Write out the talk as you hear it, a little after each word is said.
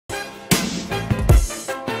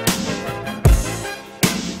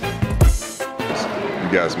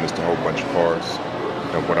guys missed a whole bunch of cars.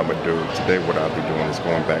 And what I'm gonna do today, what I'll be doing is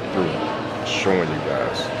going back through, showing you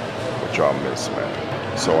guys what y'all missed,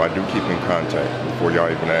 man. So I do keep in contact, before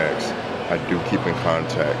y'all even ask, I do keep in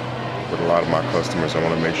contact with a lot of my customers. I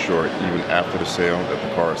wanna make sure, even after the sale, that the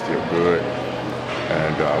car is still good.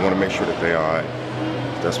 And I wanna make sure that they are.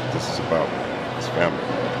 That's what this is about. It's family.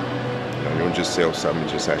 You know, you don't just sell something, you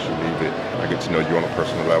just actually leave it. I get to know you on a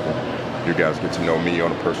personal level. You guys get to know me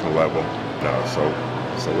on a personal level.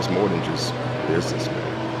 So it's more than just business,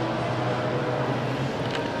 man.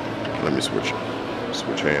 Let me switch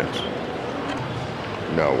hands.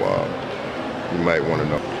 Now, you might want to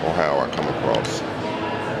know how I come across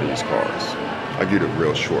these cars. I'll give you the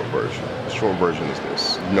real short version. The short version is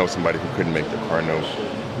this. You know somebody who couldn't make their car note,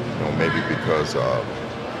 you know, maybe because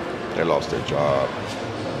they lost their job,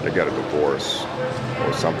 they got a divorce,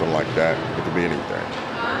 or something like that. It could be anything.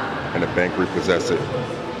 And the bank repossessed it.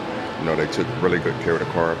 You know, they took really good care of the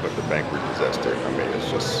car, but the bank repossessed it. I mean, it's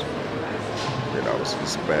just, you know,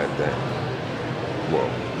 it's a bad thing. Well,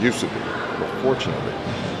 used to be, but fortunately,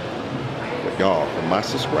 for y'all, for my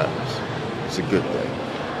subscribers, it's a good thing.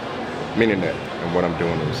 Meaning that, and what I'm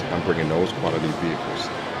doing is I'm bringing those quality vehicles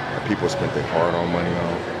that people spent their hard-earned money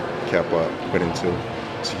on, kept up, put into,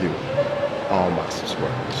 to you, all my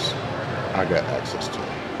subscribers. I got access to it.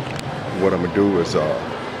 What I'm gonna do is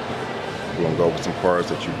we're gonna go over some cars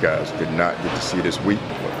that you guys did not get to see this week.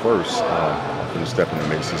 But first, I'm gonna step into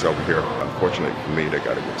Macy's over here. Unfortunately for me, they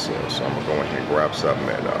got a good sale, so I'm gonna go in here and grab something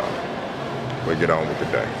and we'll get on with the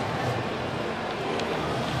day.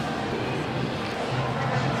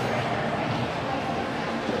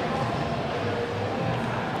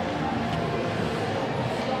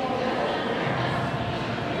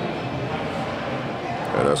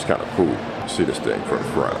 Yeah, that's kind of cool. See this thing from the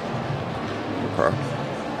front. Okay.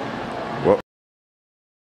 Well,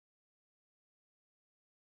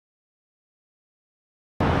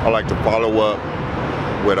 I like to follow up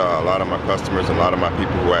with a lot of my customers and a lot of my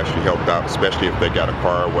people who actually helped out, especially if they got a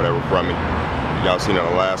car or whatever from me. Y'all seen on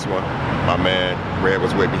the last one, my man Red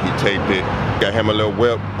was with me, he taped it. Got him a little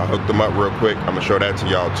whip, I hooked him up real quick. I'm gonna show that to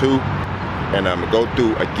y'all too. And I'm gonna go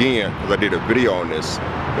through again, because I did a video on this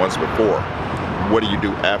once before. What do you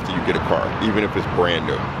do after you get a car, even if it's brand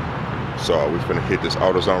new? So we're gonna hit this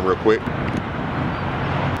Autoss on real quick. All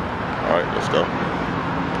right, let's go.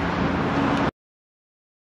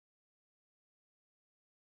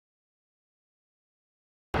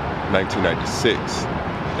 $1996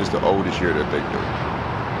 is the oldest year that they do.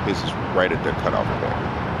 This is right at their cutoff point.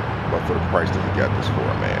 But for the price that you got this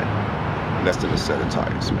for, man, less than a set of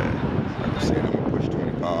tires, man. Like I said, I'm gonna push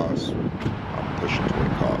 20 cars. I'm pushing 20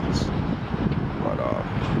 cars. But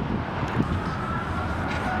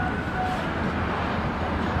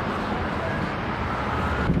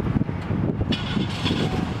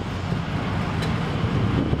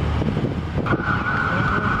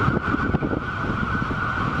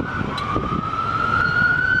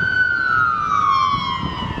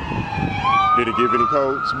did it give any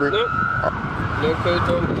codes, Brick? Nope. No codes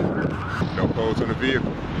on the vehicle. No codes on the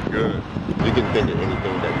vehicle. Good. You can think of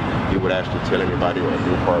anything that you would actually tell anybody or a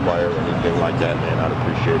new car buyer or anything like that, man. I'd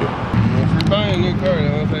appreciate it. If you're buying a new car,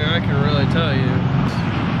 the only thing I can really tell you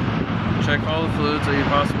is check all the fluids that you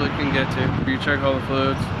possibly can get to. You check all the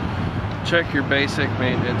fluids. Check your basic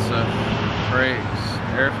maintenance of brakes,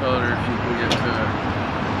 air filter if you can get to it.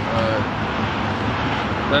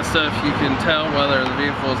 That stuff you can tell whether the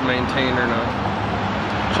vehicle is maintained or not.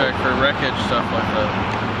 Check for wreckage, stuff like that.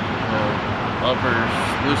 Bumpers,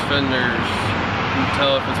 loose fenders, you can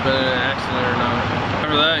tell if it's been in an accident or not.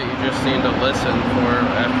 After that, you just need to listen for it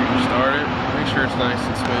after you start it. Make sure it's nice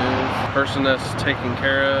and smooth. Person that's taken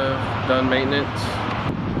care of, done maintenance,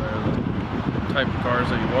 the type of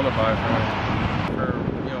cars that you want to buy from. For,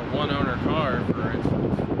 you know, one owner car, for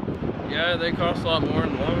instance. Yeah, they cost a lot more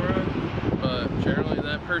in the long run, but generally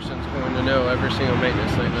that person's going to know every single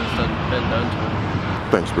maintenance thing that's been done to them.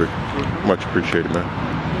 Thanks, Rick. Much appreciated, man.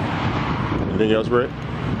 Anything else, Rick?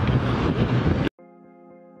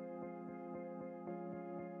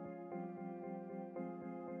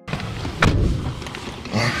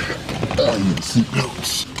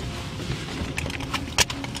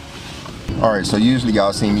 Alright, so usually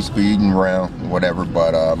y'all see me speeding around, whatever,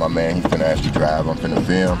 but my man, he's finna actually drive. I'm finna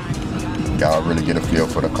film. Y'all really get a feel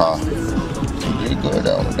for the car. He did good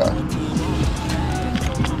on it, though.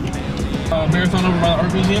 Marathon over by the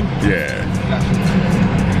art museum? Yeah.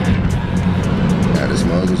 Now this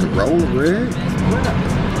mug is a roller, Red. I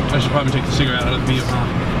should probably take the cigarette out of the vehicle.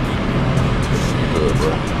 Good,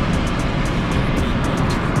 bro.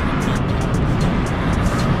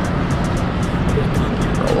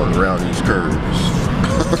 Rolling around these curves.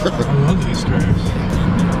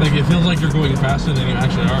 you're going faster than you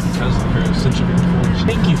actually are because of your centrifugal force.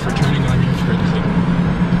 Thank you for turning on your courtesy.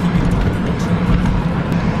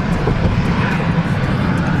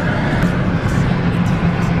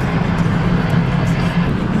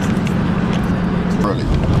 Really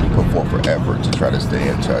put forth an effort to try to stay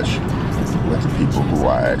in touch with the people who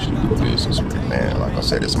I actually do business with, man. Like I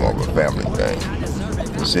said, it's more of a family thing.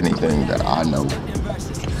 If it's anything that I know,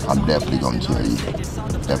 I'm definitely gonna tell you,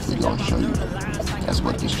 definitely gonna show you. That's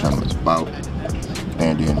what this channel is about,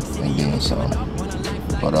 and then some.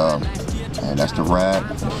 But man, that's the ride.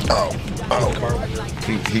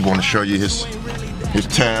 He want to show you his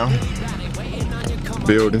town,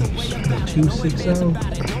 buildings. 260.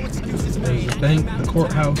 There's the bank, the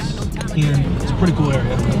courthouse, and it's a pretty cool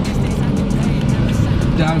area.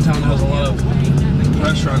 Downtown has a lot of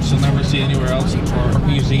restaurants you'll never see anywhere else, or a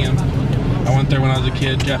museum. I went there when I was a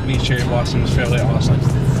kid. Japanese cherry blossom was fairly awesome.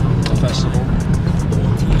 The festival.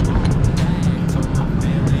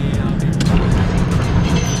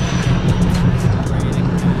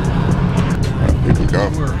 Here we go.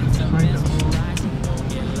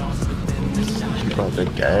 Keep up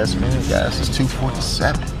that gas, man. Gas is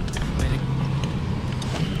 $2.47.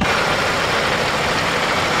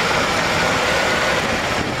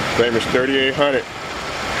 Famous 3800.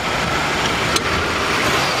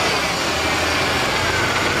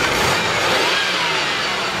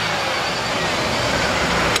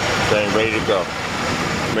 Thing ready to go.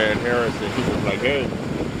 Man, Harrison, he was like, hey,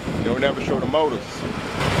 you don't ever show the motors.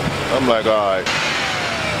 I'm like, all right.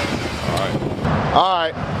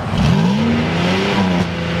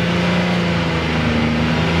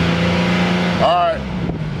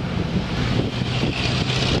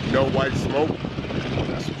 No white smoke.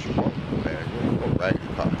 That's what you want, man. You want to go back to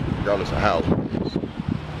the car, regardless of how it is.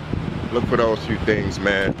 Look for those few things,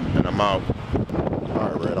 man, and I'm out. All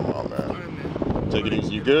right, Red, I'm out, man. Take it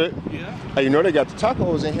easy. You good? Yeah. Hey, you know they got the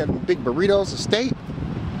tacos in here, the big burritos, a steak.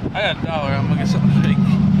 I got $1. I'm gonna get something fake.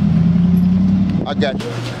 I got you.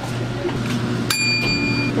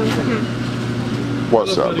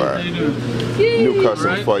 What's up, man? New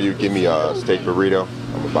customer for you. Give me a steak burrito.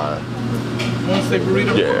 I'm gonna buy it. One steak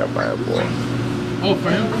burrito? Yeah, I'll buy it for him. Oh,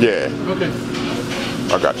 for him? Yeah. Okay.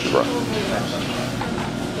 I got you, bro.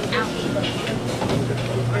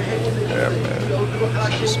 Yeah, man.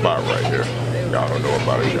 It's a spot right here. Y'all don't know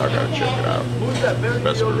about it. Y'all gotta check it out.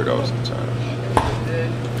 Best burritos in town.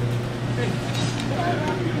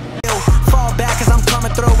 Fall back as I'm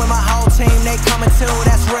coming through with my whole team. They coming too.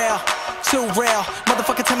 That's real. Too real.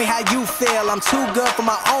 Motherfucker, tell me how you feel. I'm too good for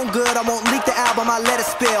my own good. I won't leak the album, I let it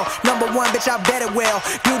spill. #1, bitch, I bet it will.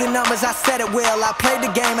 Do the numbers, I said it will. I played the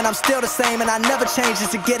game and I'm still the same. And I never changed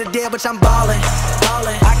just to get a deal, bitch, I'm ballin'.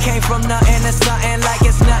 I came from nothing to something like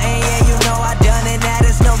it's nothing. Yeah, you know I done it. That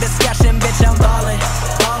is no discussion, bitch, I'm ballin'.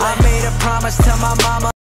 I made a promise to my mama.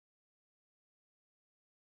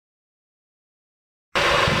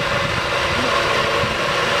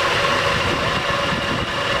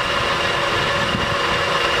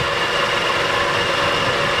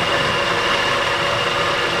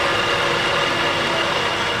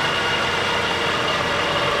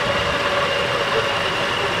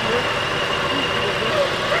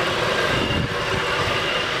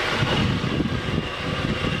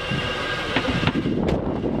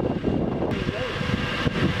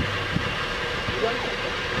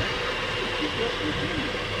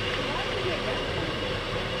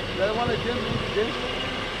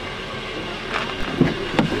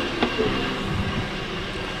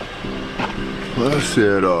 Well, I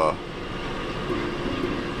said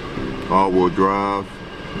all-wheel drive,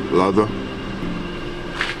 leather,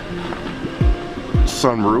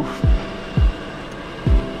 sunroof.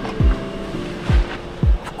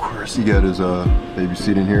 Of course, he got his baby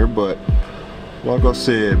seat in here, but like I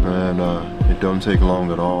said, man, it doesn't take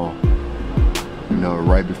long at all. You know,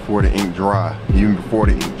 right before the ink dry, even before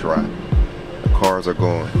the ink dry, the cars are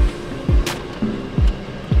going.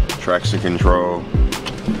 Traction control.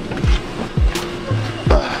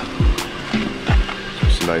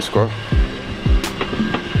 It's a nice car.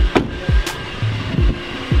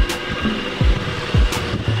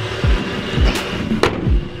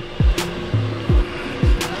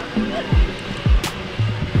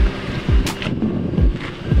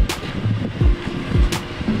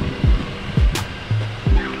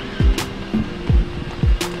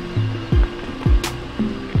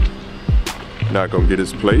 Not gonna get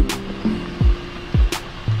his plate.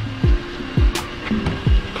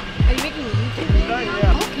 Are you making a YouTube video?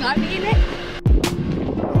 Yeah. Oh, can I be in it?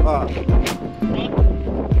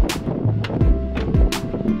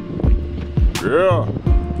 Yeah.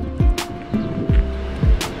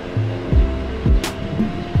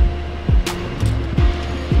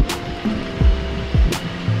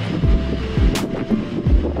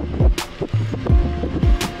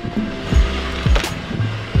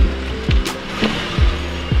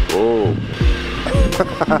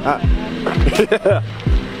 Yeah.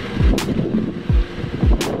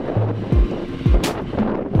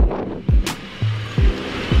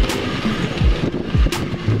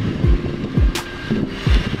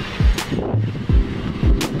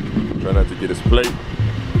 Try not to get his plate.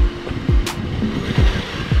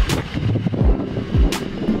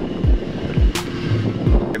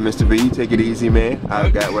 Hey, Mr. V, take it easy, man. I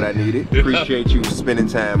got what I needed. Appreciate you spending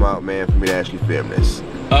time out, man, for me to actually film this.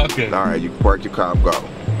 Okay. All right, you can park your car and go.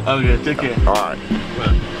 Okay, take care. All right.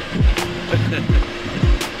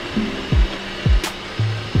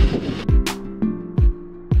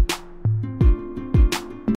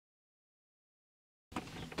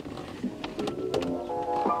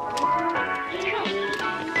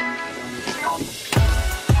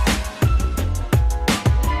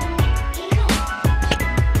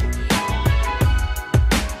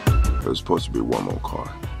 It was supposed to be one more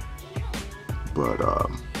car, but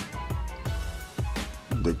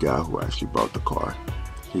the guy who actually bought the car,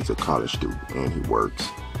 he's a college student and he works,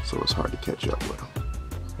 so it's hard to catch up with him.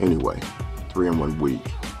 Anyway, 3 in 1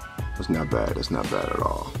 week. That's not bad. That's not bad at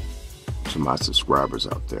all. To my subscribers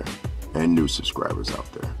out there and new subscribers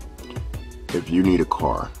out there, if you need a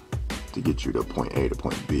car to get you to point A to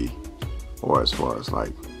point B, or as far as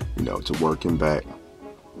like, you know, to work and back,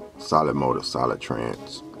 solid motor, solid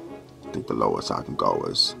trans, I think the lowest I can go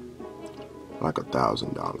is like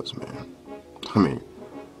 $1,000, man. I mean,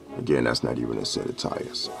 again, that's not even a set of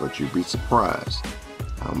tires, but you'd be surprised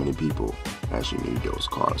how many people actually need those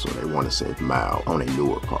cars, or they want to save miles on a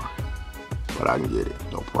newer car. But I can get it,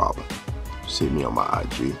 no problem. Just hit me on my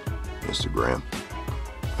IG, Instagram,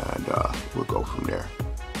 and we'll go from there.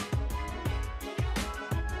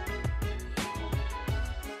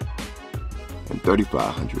 And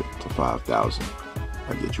 $3,500 to $5,000,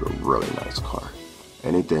 I get you a really nice car.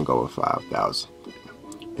 Anything over $5,000.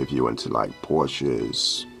 If you're into like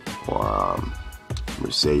Porsches or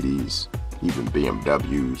Mercedes, even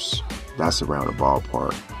BMWs, that's around the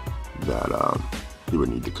ballpark that you would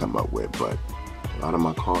need to come up with. But a lot of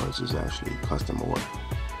my cars is actually custom order.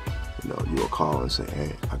 You know, you'll call and say,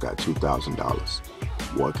 hey, I got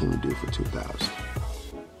 $2,000. What can you do for $2,000?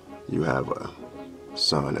 You have a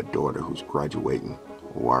son, a daughter who's graduating,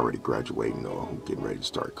 or already graduating, or who's getting ready to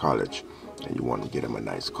start college, and you want to get him a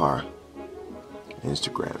nice car,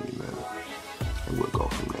 Instagram me, man, and we'll go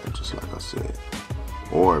from there, just like I said.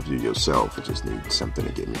 Or if you yourself just need something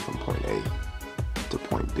to get me from point A to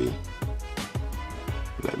point B,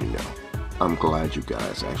 let me know. I'm glad you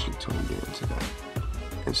guys actually tuned in today.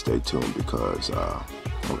 And stay tuned, because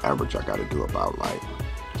on average I got to do about like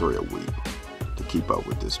 3 a week to keep up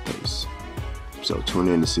with this pace. So tune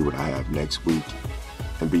in to see what I have next week,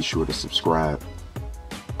 and be sure to subscribe,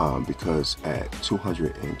 because at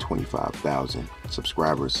 225,000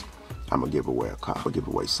 subscribers, I'm gonna give away a car. I'll give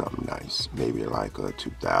away something nice, maybe like a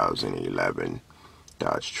 2011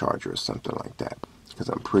 Dodge Charger or something like that, because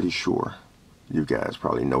I'm pretty sure you guys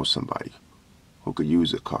probably know somebody who could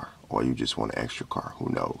use a car, or you just want an extra car, who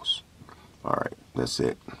knows. All right, that's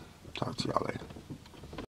it. Talk to y'all later.